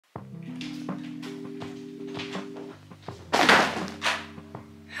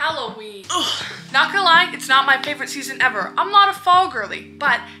Halloween. Ugh. Not gonna lie, it's not my favorite season ever. I'm not a fall girly,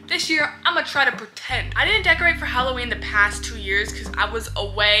 but this year I'm gonna try to pretend. I didn't decorate for Halloween the past 2 years because I was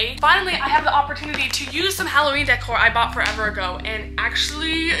away. Finally, I have the opportunity to use some Halloween decor I bought forever ago and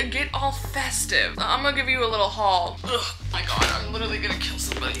actually get all festive. I'm gonna give you a little haul. Ugh, my God, I'm literally gonna kill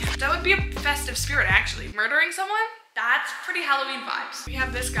somebody. That would be a festive spirit, actually. Murdering someone? That's pretty Halloween vibes. We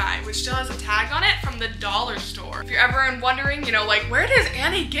have this guy, which still has a tag on it from the dollar store. If you're ever wondering, you know, like, where does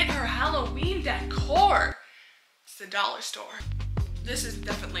Annie get her Halloween decor? It's the dollar store. This is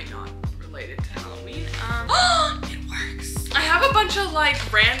definitely not related to Halloween. It works. I have a bunch of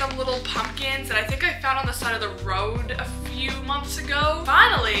like random little pumpkins that I think I found on the side of the road a few months ago.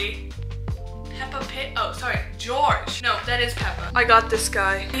 Finally, George. No, that is Peppa. I got this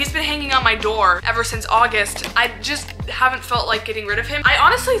guy. He's been hanging on my door ever since August. I just haven't felt like getting rid of him. I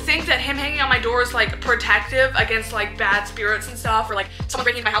honestly think that him hanging on my door is like protective against like bad spirits and stuff, or like someone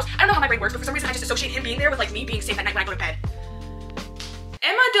breaking into my house. I don't know how my brain works, but for some reason I just associate him being there with like me being safe at night when I go to bed.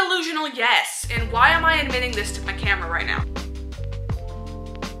 Am I delusional? Yes. And why am I admitting this to my camera right now?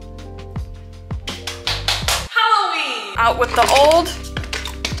 Halloween! Out with the old,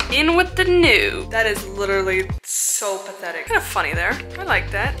 in with the new. That is literally so pathetic. Kind of funny there. I like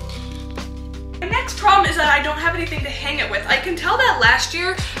that. My next problem is that I don't have anything to hang it with. I can tell that last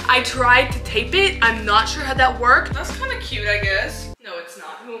year I tried to tape it. I'm not sure how that worked. That's kind of cute, I guess. No, it's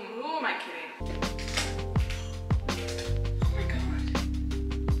not. Who am I kidding? Oh my God.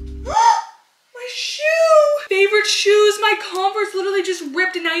 My shoe! Favorite shoes. My Converse literally just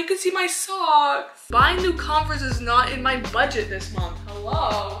ripped and now you can see my socks. Buying new Converse is not in my budget this month.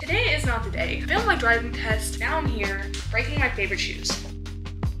 Hello. Today is not the day. I failed my driving test. Now I'm here, breaking my favorite shoes.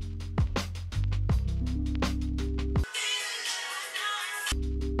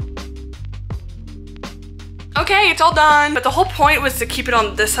 Okay, it's all done. But the whole point was to keep it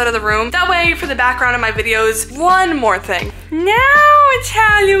on this side of the room. That way, for the background of my videos, one more thing. Now it's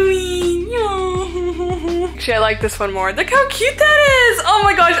Halloween. Actually, I like this one more. Look how cute that is. Oh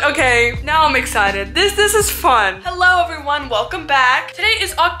my gosh, okay. Now I'm excited. This is fun. Hello everyone, welcome back. Today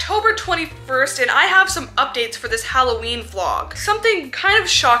is October 21st and I have some updates for this Halloween vlog. Something kind of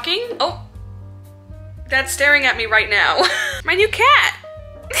shocking. Oh, that's staring at me right now. My new cat.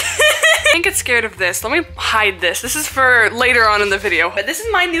 I think it's scared of this. Let me hide this. This is for later on in the video. But this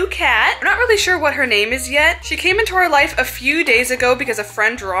is my new cat. I'm not really sure what her name is yet. She came into our life a few days ago because a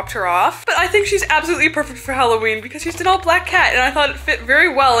friend dropped her off. But I think she's absolutely perfect for Halloween because she's an all black cat and I thought it fit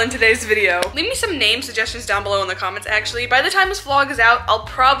very well in today's video. Leave me some name suggestions down below in the comments actually. By the time this vlog is out, I'll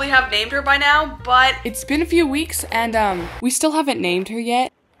probably have named her by now, but it's been a few weeks and we still haven't named her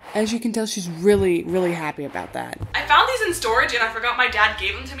yet. As you can tell, she's really, really happy about that. I found these in storage and I forgot my dad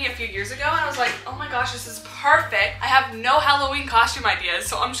gave them to me a few years ago and I was like, oh my gosh, this is perfect. I have no Halloween costume ideas,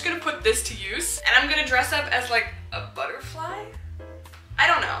 so I'm just gonna put this to use and I'm gonna dress up as like a butterfly? I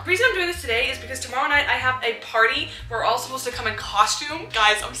don't know. The reason I'm doing this today is because tomorrow night I have a party. We're all supposed to come in costume.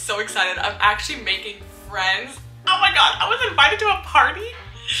 Guys, I'm so excited. I'm actually making friends. Oh my God, I was invited to a party?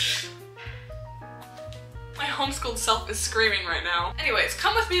 My homeschooled self is screaming right now. Anyways,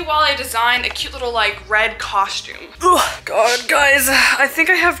 come with me while I design a cute little like red costume. Oh God, guys, I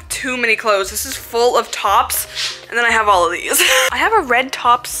think I have too many clothes. This is full of tops and then I have all of these. I have a red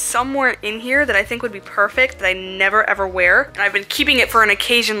top somewhere in here that I think would be perfect that I never ever wear. And I've been keeping it for an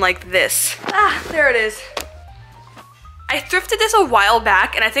occasion like this. Ah, there it is. I thrifted this a while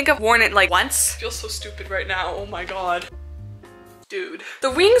back and I think I've worn it like once. I feel so stupid right now, oh my God. Dude. The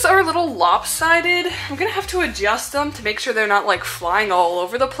wings are a little lopsided. I'm gonna have to adjust them to make sure they're not like flying all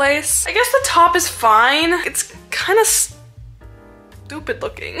over the place. I guess the top is fine. It's kind of stupid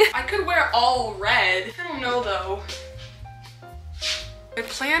looking. I could wear all red. I don't know though. My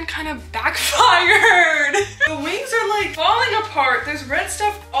plan kind of backfired. The wings are like falling apart. There's red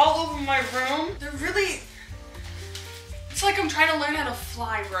stuff all over my room. They're really, it's like I'm trying to learn how to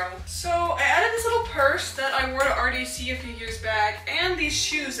fly, bro. So I added this little purse that I wore to RDC a few years back and these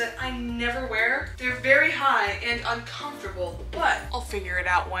shoes that I never wear. They're very high and uncomfortable, but I'll figure it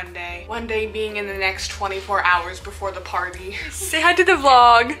out one day. One day being in the next 24 hours before the party. Say hi to the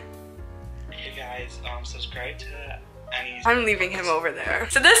vlog. Hey guys, subscribe to Annie's. I'm leaving him over there.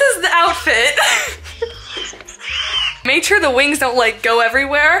 So this is the outfit. Made sure the wings don't like go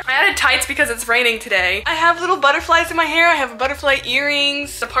everywhere. I added tights because it's raining today. I have little butterflies in my hair. I have butterfly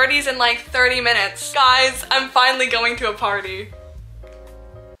earrings. The party's in like 30 minutes. Guys, I'm finally going to a party.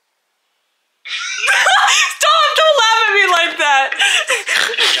 Stop, don't laugh at me like that.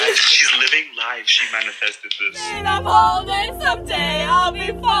 Guys, she's living life. She manifested this. And I'm holding, someday I'll be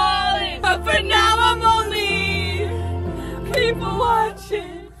falling. But for now I'm only people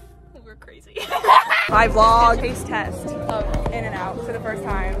watching. Hi vlog. Taste test of In-N-Out for the first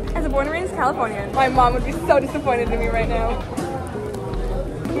time. As a born and raised Californian, my mom would be so disappointed in me right now.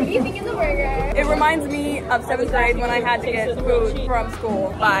 What do you think of the burger? It reminds me of 7th grade when I had to get food from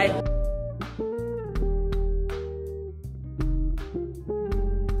school. Bye.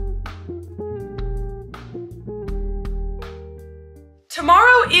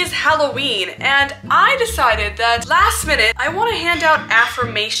 Tomorrow is Halloween, and I decided that last minute I want to hand out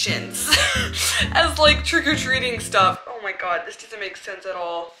affirmations as like trick-or-treating stuff. Oh my god, this doesn't make sense at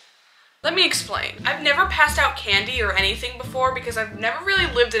all. Let me explain. I've never passed out candy or anything before because I've never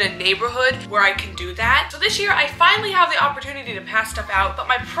really lived in a neighborhood where I can do that. So this year I finally have the opportunity to pass stuff out, but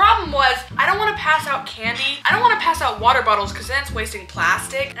my problem was I don't want to pass out candy. I don't want to pass out water bottles because then it's wasting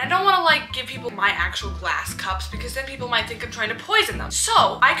plastic. And I don't want to like give people my actual glass cups because then people might think I'm trying to poison them.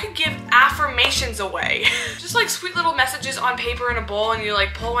 So I could give affirmations away. Just like sweet little messages on paper in a bowl and you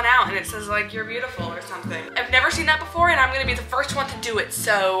like pull one out and it says like you're beautiful or something. I've never seen that before and I'm gonna be the first one to do it,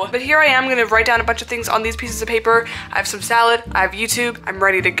 so. But here I am gonna write down a bunch of things on these pieces of paper. I have some salad, I have YouTube, I'm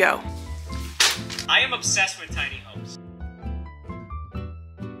ready to go. I am obsessed with tiny homes.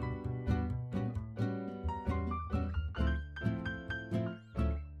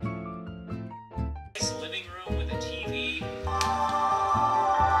 Nice living room with a TV.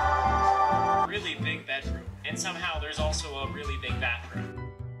 Really big bedroom. And somehow there's also a really big bathroom.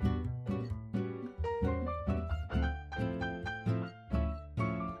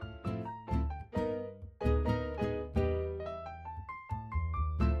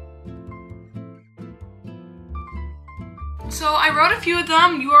 So I wrote a few of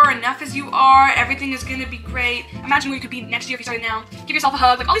them. You are enough as you are. Everything is gonna be great. Imagine where you could be next year if you started now. Give yourself a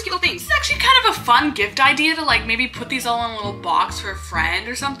hug, like all these cute little things. It's actually kind of a fun gift idea to like maybe put these all in a little box for a friend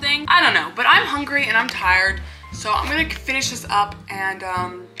or something. I don't know, but I'm hungry and I'm tired. So I'm gonna finish this up and